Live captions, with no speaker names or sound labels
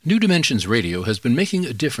New Dimensions Radio has been making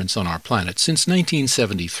a difference on our planet since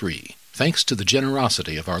 1973, thanks to the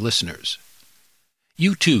generosity of our listeners.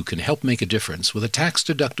 You too can help make a difference with a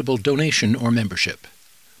tax-deductible donation or membership.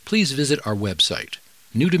 Please visit our website,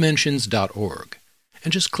 newdimensions.org,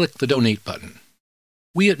 and just click the Donate button.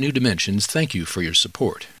 We at New Dimensions thank you for your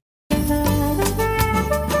support.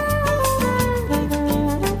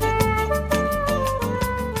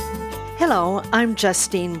 Hello, I'm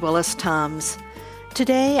Justine Willis-Toms.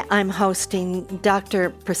 Today I'm hosting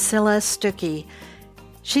Dr. Priscilla Stuckey.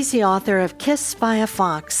 She's the author of Kissed by a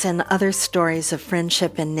Fox and Other Stories of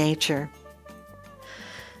Friendship in Nature.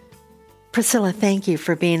 Priscilla, thank you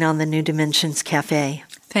for being on the New Dimensions Cafe.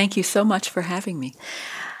 Thank you so much for having me.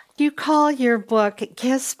 You call your book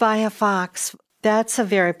Kissed by a Fox. That's a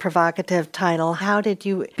very provocative title. How did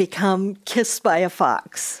you become kissed by a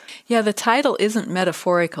fox? Yeah, the title isn't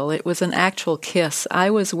metaphorical. It was an actual kiss. I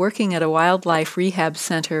was working at a wildlife rehab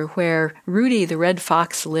center where Rudy the red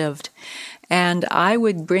fox lived. And I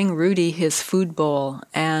would bring Rudy his food bowl,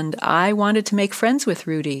 and I wanted to make friends with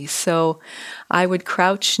Rudy. So I would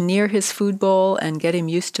crouch near his food bowl and get him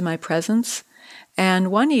used to my presence. And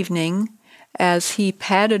one evening, as he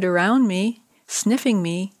padded around me, sniffing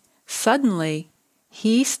me, suddenly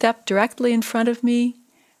he stepped directly in front of me,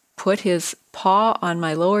 put his paw on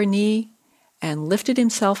my lower knee, and lifted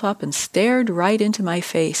himself up and stared right into my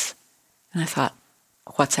face. And I thought,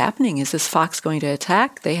 what's happening? Is this fox going to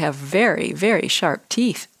attack? They have very, very sharp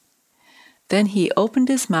teeth. Then he opened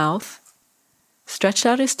his mouth, stretched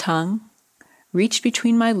out his tongue, reached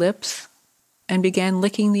between my lips, and began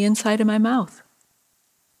licking the inside of my mouth.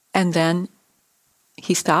 And then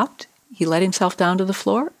he stopped. He let himself down to the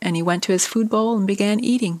floor, and he went to his food bowl and began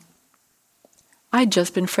eating. I'd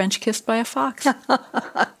just been French kissed by a fox.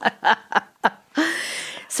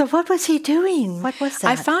 So what was he doing? What was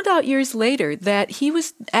that? I found out years later that he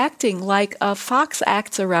was acting like a fox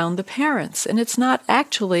acts around the parents, and it's not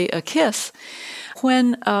actually a kiss.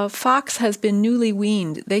 When a fox has been newly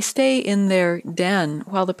weaned, they stay in their den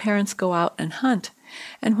while the parents go out and hunt.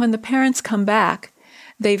 And when the parents come back,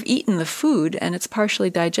 they've eaten the food and it's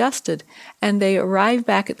partially digested, and they arrive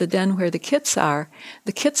back at the den where the kits are.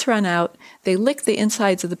 The kits run out, they lick the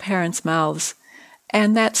insides of the parents' mouths,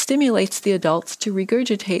 and that stimulates the adults to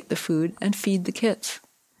regurgitate the food and feed the kits.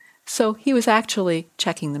 So he was actually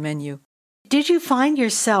checking the menu. Did you find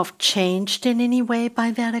yourself changed in any way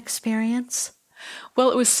by that experience? Well,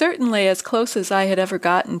 it was certainly as close as I had ever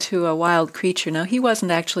gotten to a wild creature. Now, he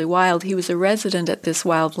wasn't actually wild. He was a resident at this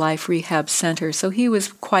wildlife rehab center, so he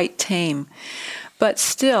was quite tame. But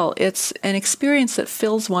still, it's an experience that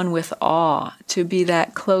fills one with awe to be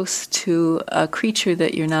that close to a creature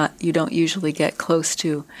that you don't usually get close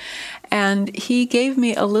to. And he gave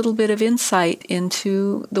me a little bit of insight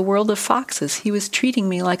into the world of foxes. He was treating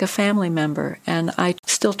me like a family member, and I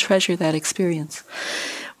still treasure that experience.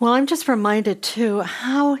 Well, I'm just reminded, too,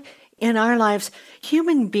 how in our lives,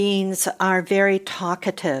 human beings are very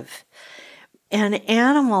talkative. And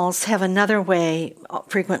animals have another way,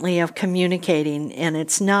 frequently, of communicating, and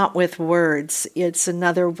it's not with words. It's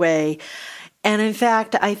another way. And in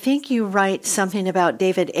fact, I think you write something about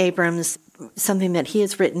David Abrams, something that he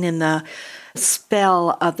has written in The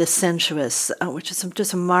Spell of the Sensuous, which is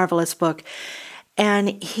just a marvelous book.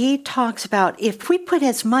 And he talks about if we put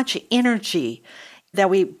as much energy that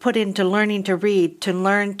we put into learning to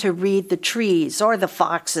learn to read the trees or the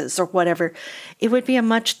foxes or whatever, it would be a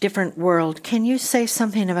much different world. Can you say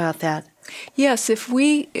something about that? Yes, if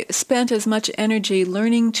we spent as much energy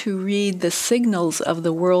learning to read the signals of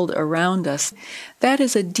the world around us, that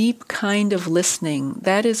is a deep kind of listening.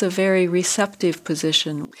 That is a very receptive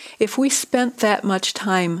position. If we spent that much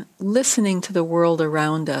time listening to the world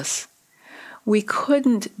around us, we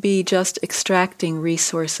couldn't be just extracting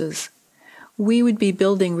resources. We would be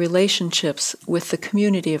building relationships with the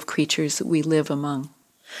community of creatures that we live among.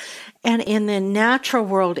 And in the natural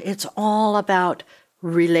world, it's all about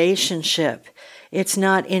relationship. It's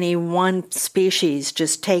not any one species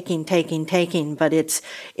just taking, but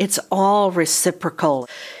it's all reciprocal.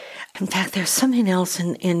 In fact, there's something else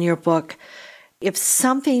in your book. If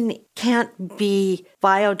something can't be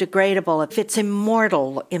biodegradable, if it's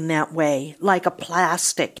immortal in that way, like a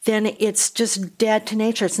plastic, then it's just dead to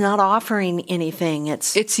nature. It's not offering anything.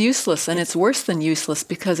 It's useless, and it's worse than useless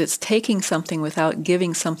because it's taking something without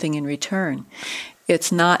giving something in return.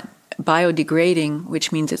 It's not biodegrading,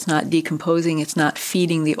 which means it's not decomposing, it's not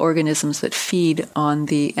feeding the organisms that feed on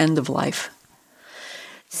the end of life.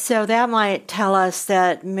 So that might tell us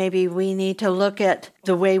that maybe we need to look at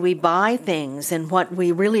the way we buy things and what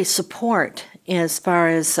we really support as far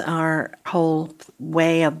as our whole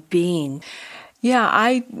way of being. Yeah,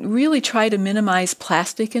 I really try to minimize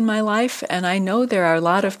plastic in my life, and I know there are a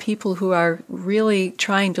lot of people who are really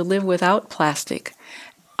trying to live without plastic.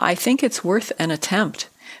 I think it's worth an attempt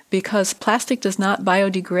because plastic does not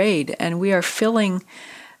biodegrade, and we are filling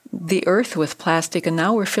the earth with plastic, and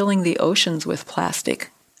now we're filling the oceans with plastic.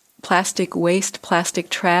 Plastic waste,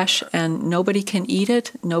 plastic trash, and nobody can eat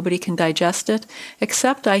it, nobody can digest it,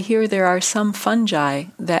 except I hear there are some fungi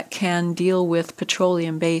that can deal with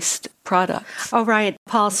petroleum-based products. Oh, right.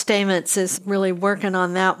 Paul Stamets is really working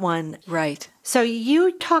on that one. Right. So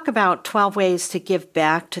you talk about 12 ways to give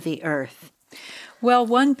back to the earth. Well,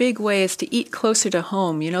 one big way is to eat closer to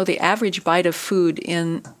home. You know, the average bite of food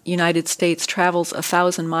in the United States travels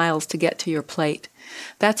 1,000 miles to get to your plate.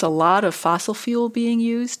 That's a lot of fossil fuel being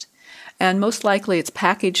used. And most likely it's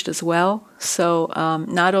packaged as well. So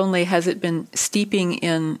not only has it been steeping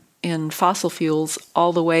in fossil fuels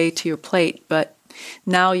all the way to your plate, but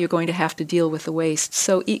now you're going to have to deal with the waste.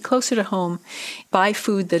 So eat closer to home. Buy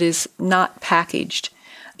food that is not packaged.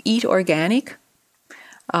 Eat organic.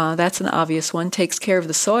 That's an obvious one. Takes care of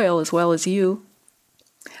the soil as well as you.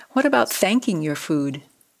 What about thanking your food?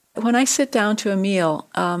 When I sit down to a meal,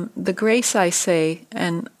 the grace I say,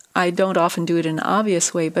 and I don't often do it in an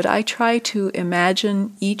obvious way, but I try to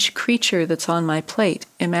imagine each creature that's on my plate.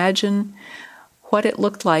 Imagine what it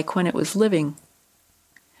looked like when it was living.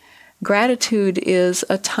 Gratitude is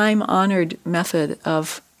a time-honored method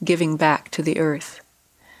of giving back to the earth.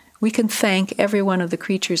 We can thank every one of the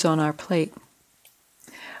creatures on our plate.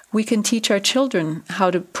 We can teach our children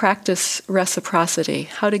how to practice reciprocity,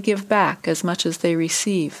 how to give back as much as they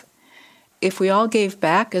receive. If we all gave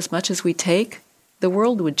back as much as we take, the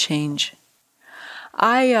world would change.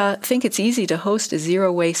 I think it's easy to host a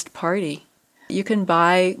zero-waste party. You can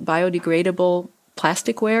buy biodegradable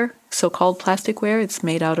plasticware, so-called plasticware. It's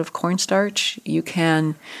made out of cornstarch. You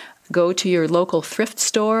can go to your local thrift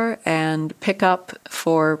store and pick up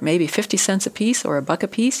for maybe 50 cents a piece or $1 a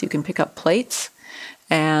piece. You can pick up plates,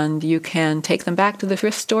 and you can take them back to the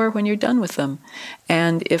thrift store when you're done with them.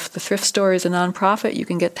 And if the thrift store is a nonprofit, you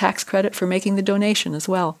can get tax credit for making the donation as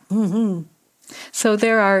well. Mm-hmm. So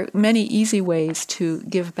there are many easy ways to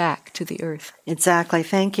give back to the earth. Exactly.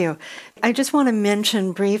 Thank you. I just want to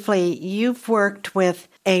mention briefly, you've worked with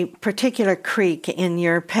a particular creek in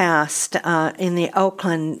your past in the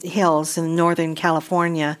Oakland Hills in Northern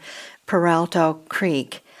California, Peralta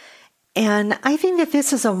Creek. And I think that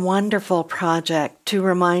this is a wonderful project to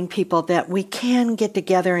remind people that we can get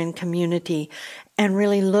together in community and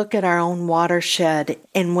really look at our own watershed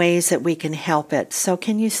in ways that we can help it. So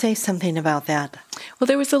can you say something about that? Well,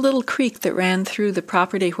 there was a little creek that ran through the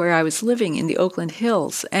property where I was living in the Oakland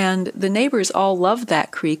Hills, and the neighbors all loved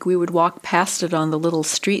that creek. We would walk past it on the little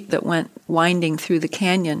street that went winding through the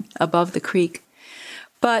canyon above the creek.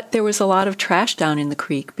 But there was a lot of trash down in the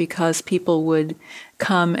creek because people would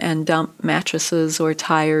come and dump mattresses or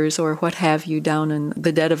tires or what have you down in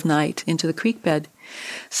the dead of night into the creek bed.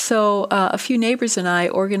 So a few neighbors and I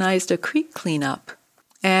organized a creek cleanup,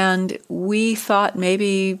 and we thought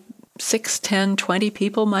maybe 6, 10, 20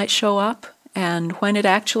 people might show up. And when it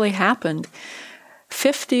actually happened,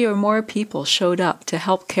 50 or more people showed up to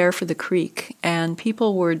help care for the creek, and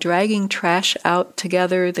people were dragging trash out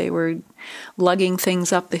together. They were lugging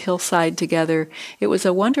things up the hillside together. It was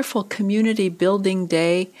a wonderful community building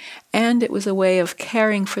day, and it was a way of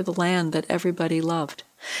caring for the land that everybody loved.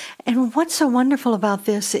 And what's so wonderful about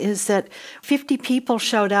this is that 50 people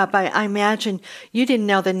showed up. I imagine you didn't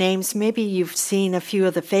know the names. Maybe you've seen a few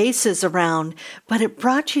of the faces around, but it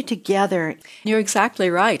brought you together. You're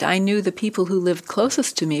exactly right. I knew the people who lived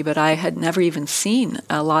closest to me, but I had never even seen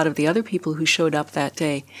a lot of the other people who showed up that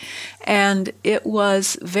day. And it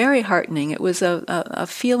was very heartening. It was a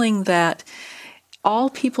feeling that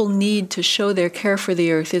all people need to show their care for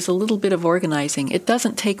the earth is a little bit of organizing. It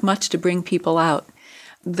doesn't take much to bring people out.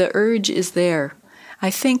 The urge is there.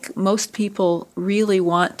 I think most people really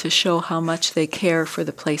want to show how much they care for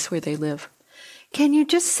the place where they live. Can you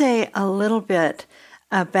just say a little bit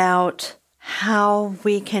about how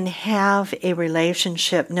we can have a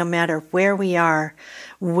relationship, no matter where we are,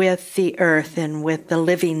 with the earth and with the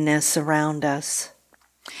livingness around us?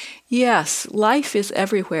 Yes, life is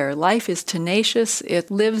everywhere. Life is tenacious. It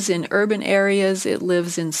lives in urban areas. It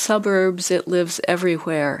lives in suburbs. It lives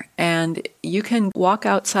everywhere. And you can walk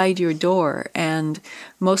outside your door and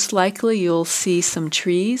most likely you'll see some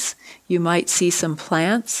trees. You might see some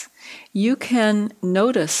plants. You can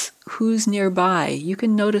notice who's nearby. You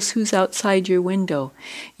can notice who's outside your window.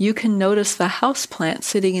 You can notice the houseplant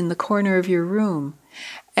sitting in the corner of your room.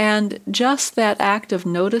 And just that act of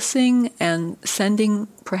noticing and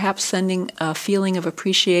perhaps sending a feeling of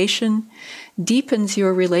appreciation deepens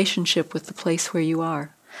your relationship with the place where you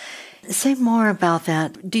are. Say more about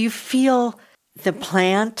that. Do you feel the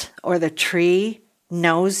plant or the tree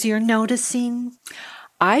knows you're noticing?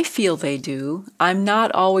 I feel they do. I'm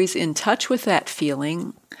not always in touch with that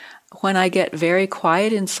feeling. When I get very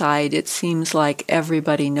quiet inside, it seems like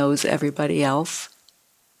everybody knows everybody else.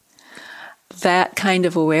 That kind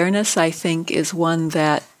of awareness, I think, is one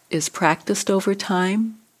that is practiced over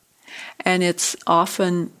time, and it's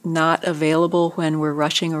often not available when we're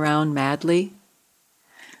rushing around madly.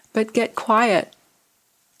 But get quiet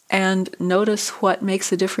and notice what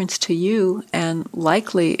makes a difference to you, and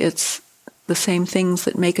likely it's the same things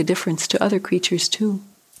that make a difference to other creatures too.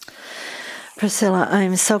 Priscilla,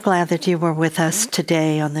 I'm so glad that you were with us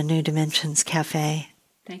today on the New Dimensions Cafe.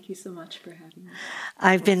 Thank you so much for having me.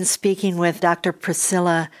 I've been speaking with Dr.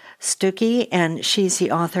 Priscilla Stuckey, and she's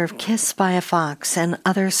the author of Kissed by a Fox and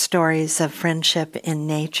Other Stories of Friendship in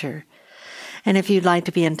Nature. And if you'd like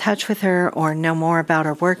to be in touch with her or know more about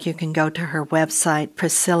her work, you can go to her website,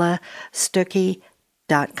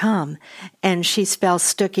 priscillastuckey.com. And she spells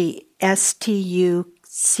Stuckey Stuckey,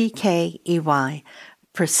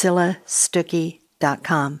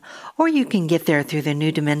 priscillastuckey.com. Or you can get there through the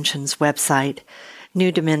New Dimensions website,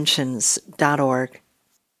 newdimensions.org.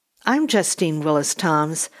 I'm Justine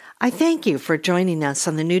Willis-Toms. I thank you for joining us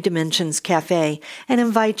on the New Dimensions Cafe and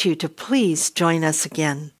invite you to please join us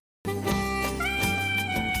again.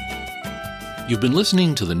 You've been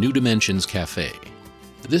listening to the New Dimensions Cafe.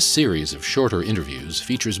 This series of shorter interviews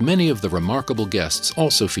features many of the remarkable guests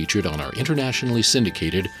also featured on our internationally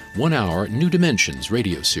syndicated one-hour New Dimensions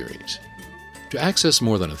radio series. To access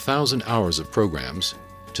more than 1,000 hours of programs,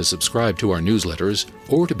 to subscribe to our newsletters,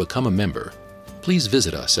 or to become a member, please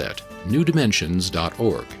visit us at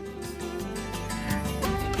newdimensions.org.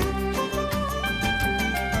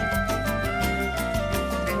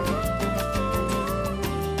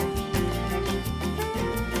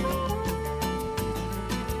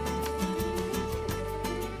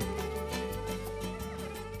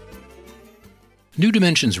 New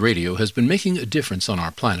Dimensions Radio has been making a difference on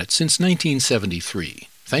our planet since 1973,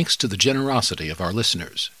 thanks to the generosity of our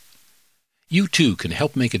listeners. You too can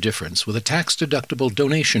help make a difference with a tax-deductible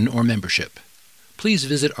donation or membership. Please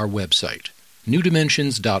visit our website,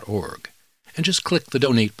 newdimensions.org, and just click the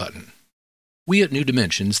Donate button. We at New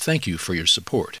Dimensions thank you for your support